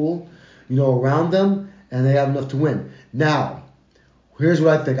like Poole, around them, and they have enough to win. Now, here's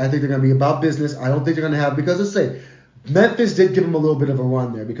what I think. I think they're going to be about business. I don't think they're going to have, because let's say, Memphis did give them a little bit of a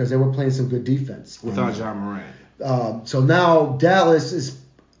run there because they were playing some good defense. Without John Morant. So now Dallas is,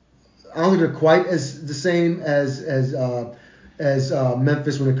 I don't think they're quite as the same as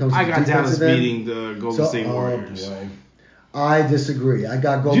Memphis when it comes to I got defensive Dallas beating the Golden State Warriors. Boy. I disagree. I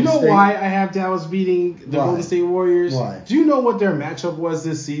got Golden State. Do you know why I have Dallas beating the Golden State Warriors? Why? Do you know what their matchup was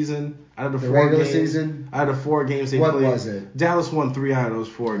this season? Out of the 4 regular games, season? Out of the 4 games they played. What was it? Dallas won 3 out of those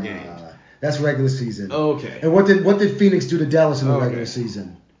 4 games. That's regular season. Okay. And what did Phoenix do to Dallas in the regular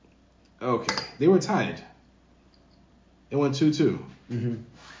season? Okay. They were tied. It went 2-2. Mm-hmm.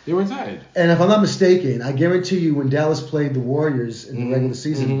 They were tied. And if I'm not mistaken, I guarantee you when Dallas played the Warriors in the regular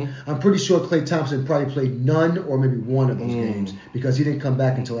season, I'm pretty sure Klay Thompson probably played none or maybe one of those games because he didn't come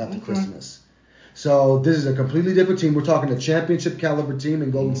back until after Christmas. So this is a completely different team. We're talking a championship caliber team in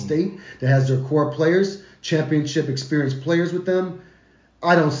Golden State that has their core players, championship experienced players with them.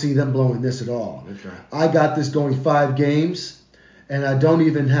 I don't see them blowing this at all. Okay. I got this going 5 games, and I don't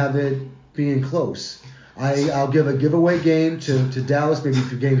even have it being close. I'll give a giveaway game to Dallas, maybe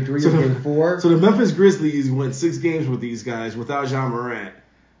for game 3 or game 4. So the Memphis Grizzlies went 6 games with these guys without John Morant,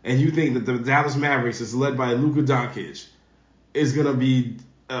 and you think that the Dallas Mavericks is led by Luka Doncic is gonna be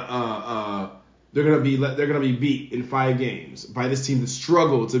they're gonna be beat in 5 games by this team that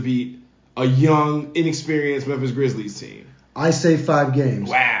struggled to beat a young, inexperienced Memphis Grizzlies team? I say 5 games.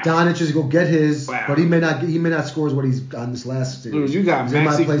 Wow. Doncic is gonna get his, but he may not score as what he's on this last series. Dude, you got Maxi They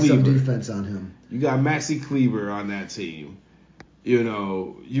might play some Kleber. defense on him. You got Maxi Kleber on that team.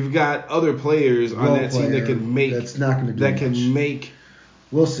 You've got other players on that team that can make. That's not going to do that much. can make.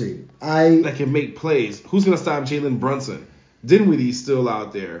 We'll see. That can make plays. Who's going to stop Jalen Brunson? Dinwiddie's still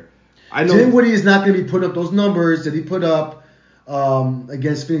out there. I know Dinwiddie is not going to be putting up those numbers that he put up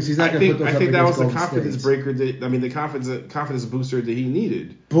against Phoenix. He's not going to put those up. I think that was the Golden confidence State. breaker. The confidence booster that he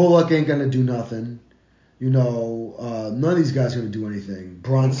needed. Bullock ain't going to do nothing. None of these guys are going to do anything.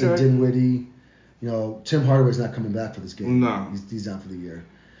 Brunson, Dinwiddie. Tim Hardaway's not coming back for this game. No. He's out for the year.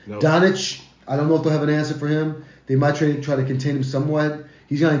 Nope. Doncic, I don't know if they'll have an answer for him. They might try to contain him somewhat.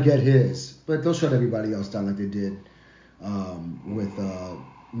 He's going to get his. But they'll shut everybody else down like they did with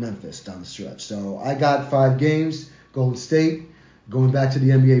Memphis down the stretch. So I got 5 games. Golden State going back to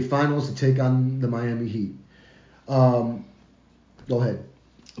the NBA Finals to take on the Miami Heat. Go ahead.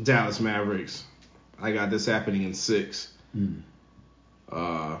 Dallas Mavericks. I got this happening in 6.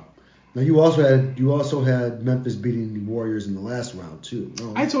 Now you also had Memphis beating the Warriors in the last round too.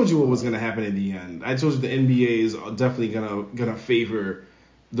 No. I told you what was going to happen in the end. I told you the NBA is definitely gonna favor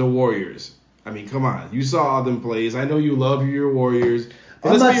the Warriors. I mean, come on, you saw all them plays. I know you love your Warriors.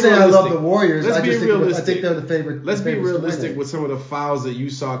 I'm not saying I love the Warriors. I think they're the favorite. Let's be realistic with some of the fouls that you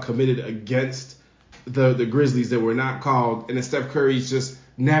saw committed against the Grizzlies that were not called, and then Steph Curry's just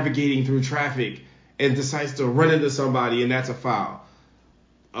navigating through traffic and decides to run into somebody, and that's a foul.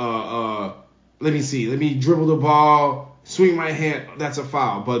 Let me see. Let me dribble the ball, swing my hand. That's a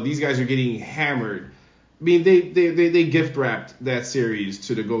foul. But these guys are getting hammered. I mean, they gift wrapped that series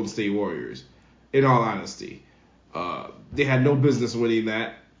to the Golden State Warriors. In all honesty, They had no business winning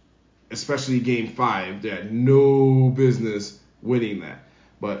that, especially Game 5. They had no business winning that.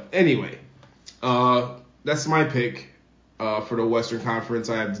 But anyway, that's my pick for the Western Conference.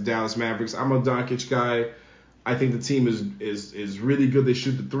 I have the Dallas Mavericks. I'm a Doncic guy. I think the team is really good. They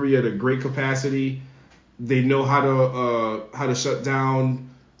shoot the three at a great capacity. They know how to shut down,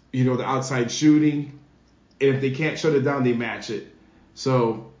 the outside shooting. And if they can't shut it down, they match it.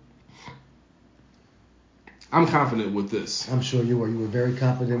 So I'm confident with this. I'm sure you were. You were very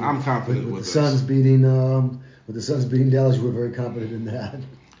confident. I'm confident with with the this. Suns beating Dallas. You were very confident in that.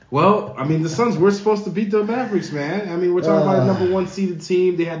 Well, I mean, the Suns were supposed to beat the Mavericks, man. I mean, we're talking about a number one seeded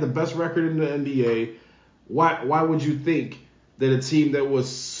team. They had the best record in the NBA. Why would you think that a team that was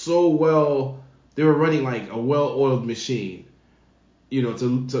so well, they were running like a well-oiled machine,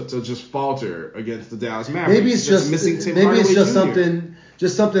 to just falter against the Dallas Mavericks? Maybe it's just missing Tim maybe Hardaway it's just Jr.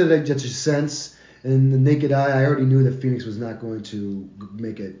 something that gets your sense. And the naked eye, I already knew that Phoenix was not going to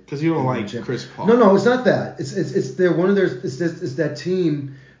make it. Because you don't like Chris Paul. No, it's not that. It's they're one of their. It's that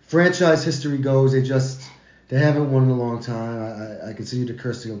team. Franchise history goes, they haven't won in a long time. I continue to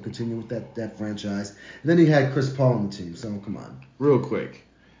curse they'll continue with that franchise. And then he had Chris Paul on the team, so come on. Real quick.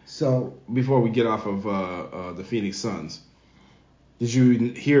 So before we get off of the Phoenix Suns, did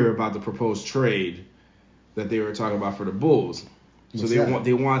you hear about the proposed trade that they were talking about for the Bulls? So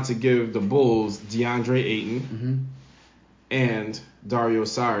they want to give the Bulls DeAndre Ayton and Dario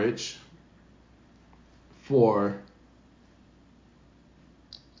Saric for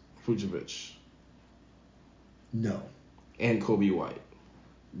Vucevic. No. And Kobe White.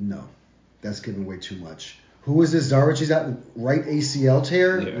 No. That's giving away too much. Who is this Saric? He's got right ACL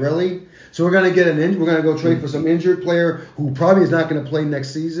tear? Yeah. Really? So we're gonna we're gonna go trade for some injured player who probably is not gonna play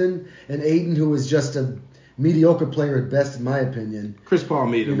next season, and Ayton, who is just a mediocre player at best, in my opinion. Chris Paul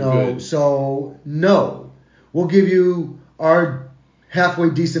made him good. So no, we'll give you our halfway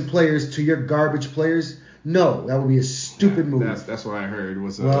decent players to your garbage players. No, that would be a stupid move. That's what I heard.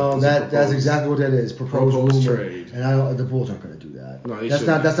 That's exactly what that is. Proposed trade. And the Bulls aren't going to do that. No,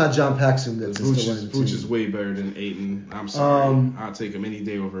 that's not John Paxson. That's Vooch is way better than Ayton. I'm sorry. I'll take him any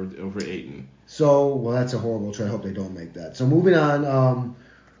day over Ayton. So, that's a horrible trade. I hope they don't make that. So moving on.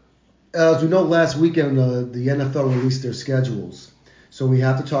 As we know, last weekend the NFL released their schedules. So we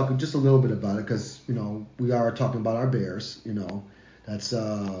have to talk just a little bit about it because we are talking about our Bears. That's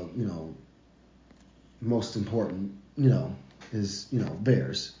most important, is,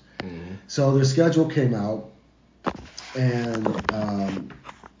 Bears. Mm-hmm. So their schedule came out, and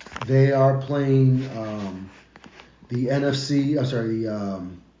they are playing the AFC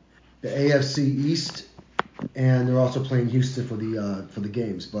East, and they're also playing Houston for the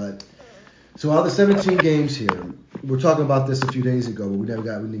games. But so out of the 17 games here, we're talking about this a few days ago, but we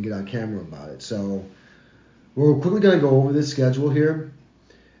didn't get on camera about it. So we're quickly going to go over this schedule here,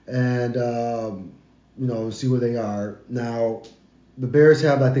 and see where they are. Now, the Bears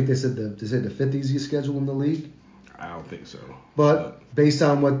have, I think they said the fifth easiest schedule in the league. I don't think so. But based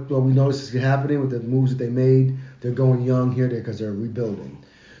on what we noticed is happening with the moves that they made, they're going young here because they're rebuilding.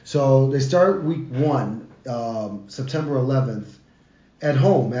 So they start week 1, September 11th, at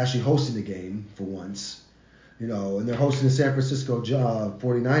home, actually hosting the game for once. And they're hosting the San Francisco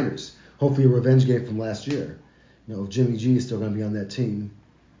 49ers. Hopefully a revenge game from last year. If Jimmy G is still going to be on that team,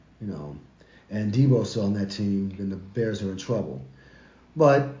 and Debo's still on that team, then the Bears are in trouble.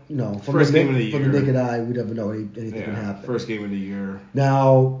 But, from the naked eye, we never know anything can happen. First game of the year.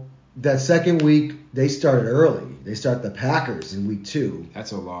 Now, that second week, they started early. They start the Packers in week 2.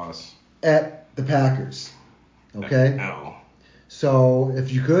 That's a loss. At the Packers. Okay? L. So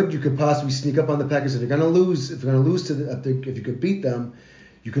if you could possibly sneak up on the Packers. If you could beat them,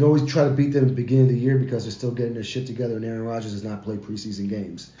 you can always try to beat them at the beginning of the year because they're still getting their shit together, and Aaron Rodgers does not play preseason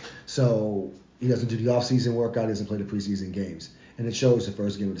games. So he doesn't do the off-season workout. He doesn't play the preseason games. And it shows the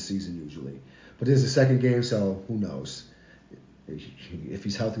first game of the season usually. But this is the second game, so who knows? If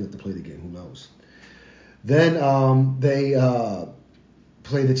he's healthy enough to play the game, who knows? Then they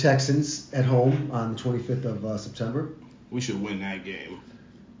play the Texans at home on the 25th of September. We should win that game.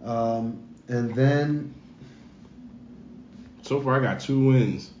 And then... So far, I got 2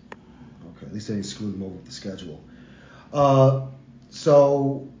 wins. Okay, at least they didn't screw them over with the schedule.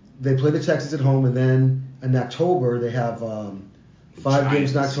 So they play the Texans at home, and then in October they have 5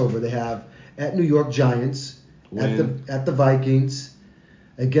 games in October. They have at New York Giants, at the Vikings,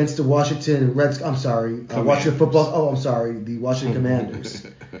 against the Washington Reds. I'm sorry, Washington football. Oh, I'm sorry, the Washington Commanders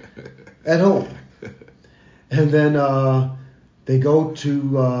at home, and then they go to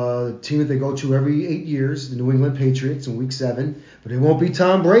the team that they go to every 8 years, the New England Patriots in Week 7. But it won't be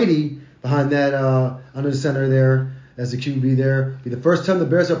Tom Brady behind that under the center there as the QB there. Be the first time the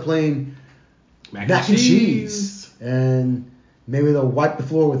Bears are playing mac and cheese. And maybe they'll wipe the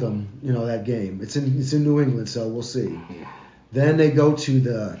floor with them, that game. It's in New England, so we'll see. Then they go to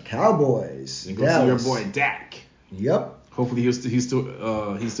the Cowboys. They go to your boy Dak. Yep. Hopefully he's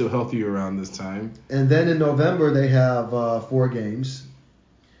still healthy around this time. And then in November they have 4 games.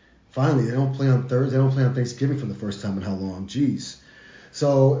 Finally, they don't play on Thursday. They don't play on Thanksgiving for the first time in how long? Jeez.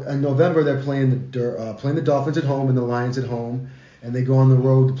 So in November they're playing the Dolphins at home and the Lions at home, and they go on the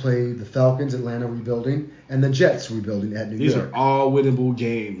road to play the Falcons, Atlanta rebuilding, and the Jets rebuilding at New York. These are all winnable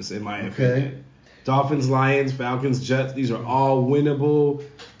games in my opinion. Dolphins, Lions, Falcons, Jets. These are all winnable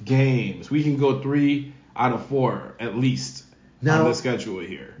games. We can go 3 out of 4 at least on the schedule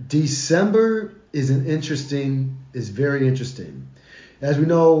here. December is very interesting. As we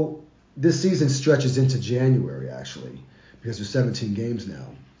know, this season stretches into January actually, because there's 17 games now.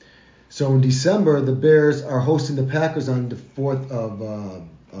 So in December, the Bears are hosting the Packers on the 4th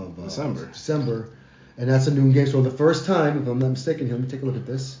of December, and that's a noon game. So the first time, if I'm not mistaken, let me take a look at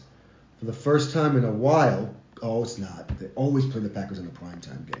this. For the first time in a while, it's not. They always play the Packers in a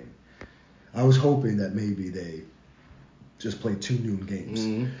primetime game. I was hoping that maybe they just play 2 noon games.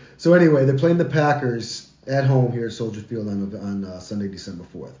 Mm-hmm. So anyway, they're playing the Packers at home here at Soldier Field on Sunday, December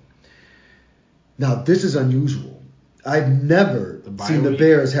 4th. Now, this is unusual. I've never seen the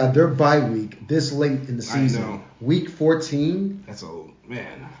Bears have their bye week this late in the season. I know. Week 14. That's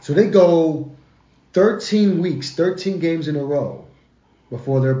man. So they go 13 games in a row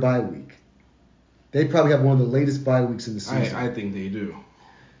before their bye week. They probably have one of the latest bye weeks in the season. I think they do.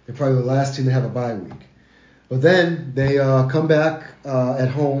 They're probably the last team to have a bye week. But then they come back at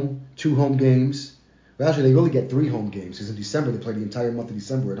home, 2 home games. Well, actually, they really get 3 home games because in December they play the entire month of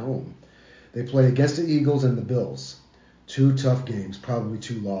December at home. They play against the Eagles and the Bills. 2 tough games, probably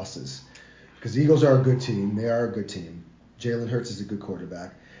 2 losses. Because the Eagles are a good team. They are a good team. Jalen Hurts is a good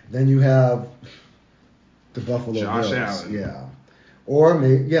quarterback. Then you have the Buffalo Bills. Josh Allen. Yeah. Or,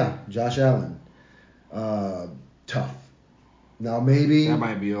 Josh Allen. Tough. Now, maybe that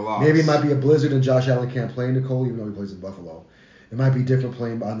might be a loss. Maybe it might be a blizzard and Josh Allen can't play in Nicole, even though he plays in Buffalo. It might be different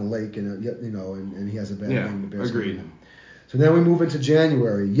playing on the lake, and he has a bad game. The Bears agreed. Him. So then we move into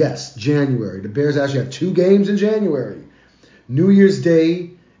January. Yes, January. The Bears actually have 2 games in January. New Year's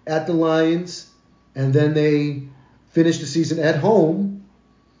Day at the Lions, and then they finish the season at home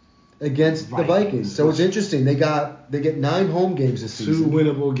against the Vikings. So it's interesting. They get 9 home games this season. 2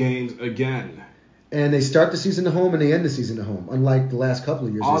 winnable games again. And they start the season at home and they end the season at home, unlike the last couple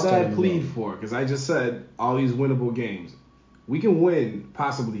of years. All that I plead for, because I just said all these winnable games. We can win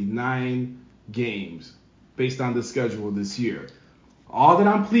possibly 9 games based on the schedule this year. All that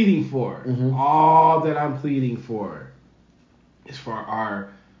I'm pleading for, is for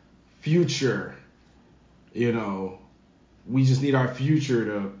our future. We just need our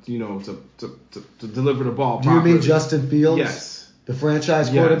future to deliver the ball properly. Do you mean Justin Fields? Yes. The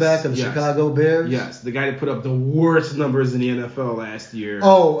franchise quarterback of the Chicago Bears? Yes, the guy that put up the worst numbers in the NFL last year.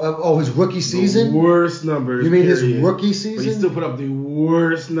 His rookie season? The worst numbers. You mean his rookie season? But he still put up the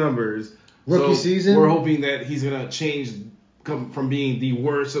worst numbers. Rookie season? We're hoping that he's going to come from being the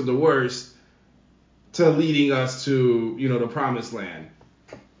worst of the worst to leading us to, the promised land.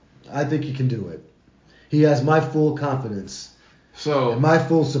 I think he can do it. He has my full confidence. So and my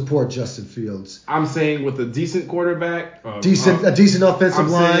full support, Justin Fields. I'm saying with a decent quarterback, a decent offensive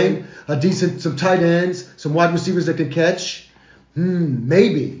line, some tight ends, some wide receivers that can catch.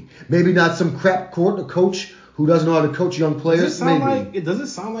 Maybe not some crap coach who doesn't know how to coach young players. Does it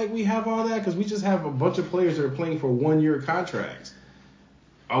sound like we have all that? Because we just have a bunch of players that are playing for 1-year contracts.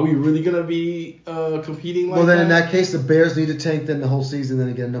 Are we really gonna be competing like that? Well, then in that case, the Bears need to tank then the whole season,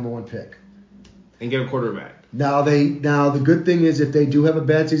 then get a number 1 pick and get a quarterback. Now the good thing is if they do have a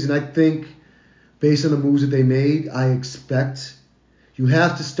bad season, I think based on the moves that they made, I expect you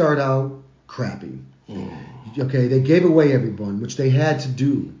have to start out crappy. Okay, they gave away everyone, which they had to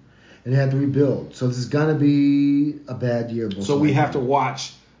do, and they had to rebuild. So this is gonna be a bad year. So we have to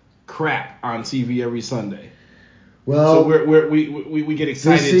watch crap on TV every Sunday. Well, so we get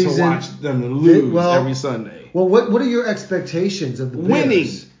excited to watch them lose every Sunday. Well, what are your expectations of the Bears? Winning.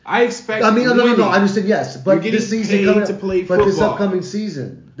 I expect. I mean, no. I understand. Yes, but You're this season paid coming to play but football. this upcoming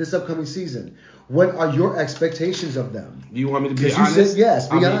season, what are your expectations of them? Do you want me to be honest? You said yes.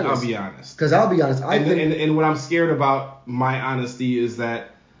 Be honest. I'll be honest. Because I'll be honest. And what I'm scared about my honesty is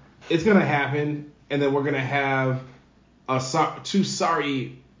that it's gonna happen, and then we're gonna have Trevor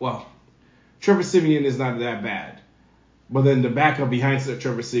Siemian is not that bad, but then the backup behind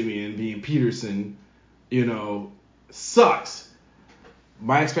Trevor Siemian being Peterson, sucks.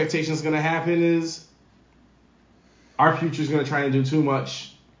 my expectation is going to happen is our future is going to try and do too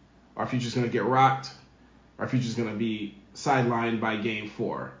much. Our future is going to get rocked. Our future is going to be sidelined by game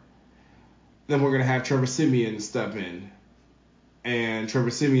 4. Then we're going to have Trevor Siemian step in. And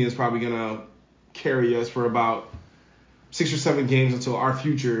Trevor Siemian is probably going to carry us for about 6 or 7 games until our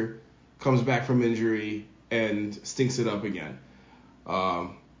future comes back from injury and stinks it up again.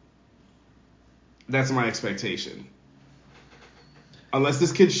 That's my expectation. Unless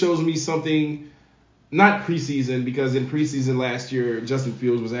this kid shows me something, not preseason, because in preseason last year, Justin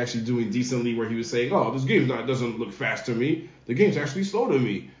Fields was actually doing decently where he was saying, oh, this game doesn't look fast to me. The game's actually slow to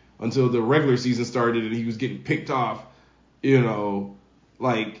me. Until the regular season started and he was getting picked off,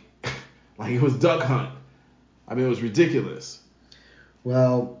 like it was duck hunt. I mean, it was ridiculous.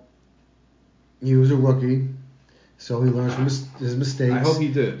 Well, he was a rookie, so he learned from his mistakes. I hope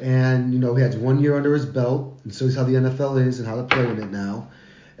he did. And, he has 1 year under his belt, and so he's how the NFL is and how to play in it now.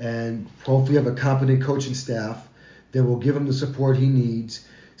 And hopefully have a competent coaching staff that will give him the support he needs.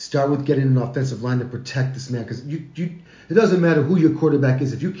 Start with getting an offensive line to protect this man, because it doesn't matter who your quarterback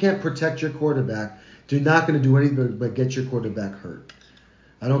is. If you can't protect your quarterback, you're not going to do anything but get your quarterback hurt.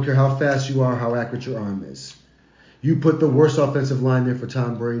 I don't care how fast you are, how accurate your arm is. You put the worst offensive line there for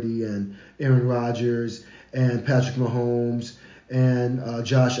Tom Brady and Aaron Rodgers and Patrick Mahomes and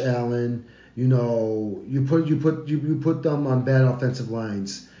Josh Allen. You put them on bad offensive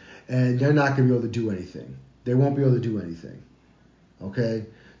lines, and they're not going to be able to do anything. They won't be able to do anything. Okay?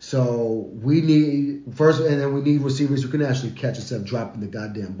 So we need receivers who can actually catch instead of dropping the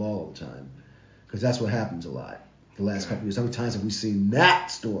goddamn ball all the time, because that's what happens a lot the last couple of years. How many times have we seen that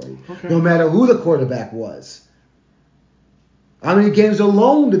story? Okay. No matter who the quarterback was. How many games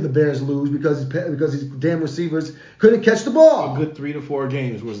alone did the Bears lose because these damn receivers couldn't catch the ball? A good 3 to 4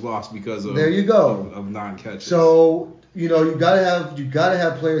 games was lost because of there you go of non-catches. So you gotta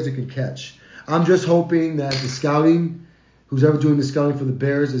have players that can catch. I'm just hoping that the scouting, who's ever doing the scouting for the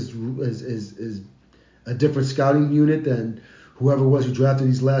Bears, is a different scouting unit than whoever was who drafted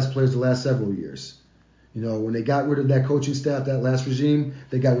these last players the last several years. When they got rid of that coaching staff, that last regime,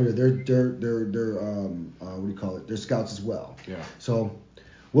 they got rid of their scouts as well. Yeah. So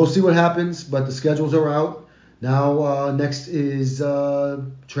we'll see what happens, but the schedules are out. Now next is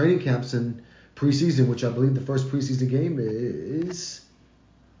training camps and preseason, which I believe the first preseason game is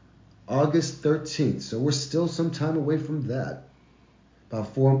August 13th. So we're still some time away from that.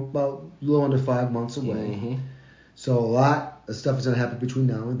 About a little under 5 months away. Mm-hmm. So a lot of stuff is going to happen between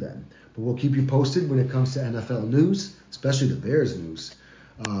now and then. But we'll keep you posted when it comes to NFL news, especially the Bears news.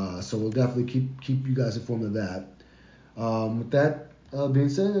 So we'll definitely keep you guys informed of that. With that being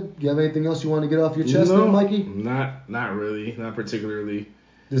said, do you have anything else you want to get off your chest there, Mikey? Not really. Not particularly.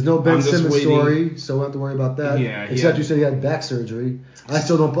 There's no Ben Simmons story, so we don't have to worry about that. Yeah, Except you said he had back surgery. I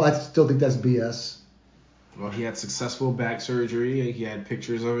still think that's BS. Well, he had successful back surgery. He had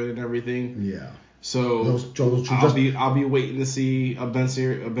pictures of it and everything. Yeah. So I'll be waiting to see a Ben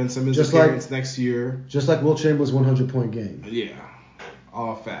Simmons appearance next year. Just like Will Chamberlain's 100-point game. Yeah,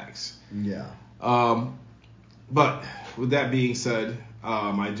 all facts. Yeah. But with that being said,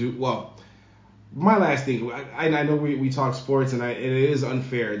 my last thing. I know we talk sports, and it is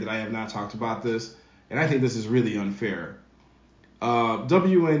unfair that I have not talked about this, and I think this is really unfair.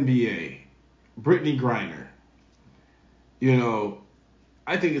 WNBA, Brittany Griner.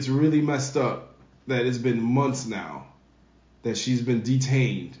 I think it's really messed up that it's been months now that she's been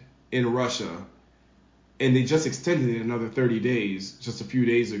detained in Russia, and they just extended it another 30 days just a few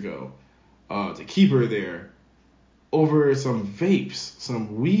days ago to keep her there over some weed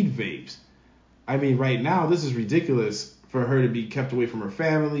vapes. I mean, right now, this is ridiculous for her to be kept away from her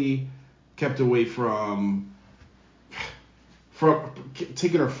family, kept away from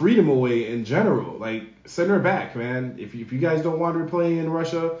taking her freedom away in general. Like, send her back, man. If you guys don't want her playing in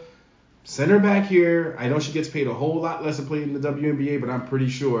Russia, send her back here. I know she gets paid a whole lot less to play in the WNBA, but I'm pretty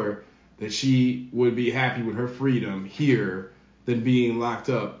sure that she would be happy with her freedom here than being locked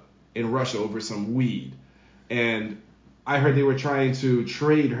up in Russia over some weed. And I heard they were trying to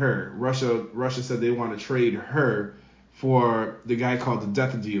trade her. Russia said they want to trade her for the guy called the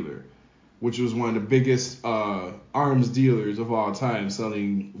Death Dealer, which was one of the biggest arms dealers of all time,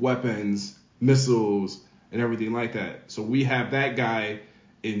 selling weapons, missiles, and everything like that. So we have that guy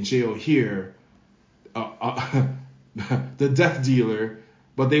in jail here, the Death Dealer,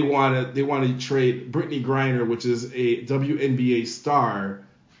 but they want to trade Brittany Griner, which is a WNBA star,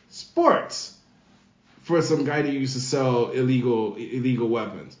 sports, for some guy that used to sell illegal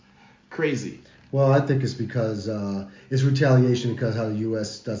weapons. Crazy. Well, I think it's because it's retaliation because how the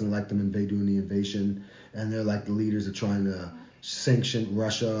U.S. doesn't like them doing the invasion, and they're like the leaders of trying to sanction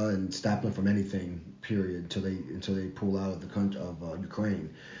Russia and stop them from anything. Period. Until they pull out of the country of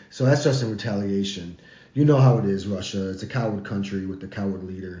Ukraine. So that's just a retaliation. You know how it is, Russia. It's a coward country with a coward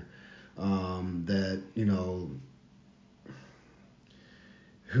leader. That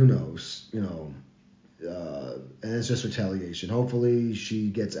who knows, and it's just retaliation. Hopefully she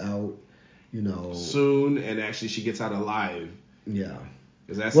gets out, soon, and actually she gets out alive. Yeah.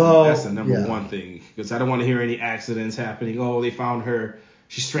 Because that's the number one thing. Because I don't want to hear any accidents happening. Oh, they found her.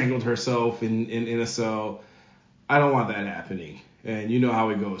 She strangled herself in a cell. I don't want that happening. And you know how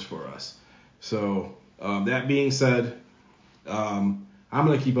it goes for us. So that being said, I'm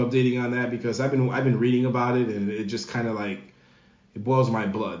gonna keep updating on that because I've been reading about it, and it just kind of like it boils my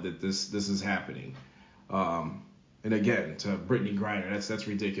blood that this is happening. And again, to Brittany Griner, that's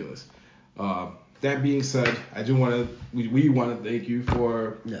ridiculous. That being said, we want to thank you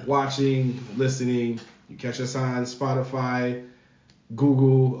for watching, listening. You catch us on Spotify,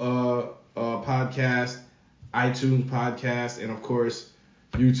 Google podcast, iTunes podcast, and of course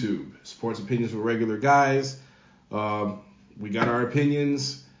YouTube. Sports Opinions with Regular Guys. We got our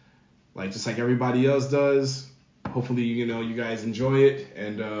opinions, just like everybody else does. Hopefully, you guys enjoy it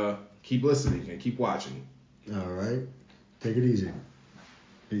and keep listening and keep watching. All right. Take it easy.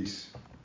 Peace.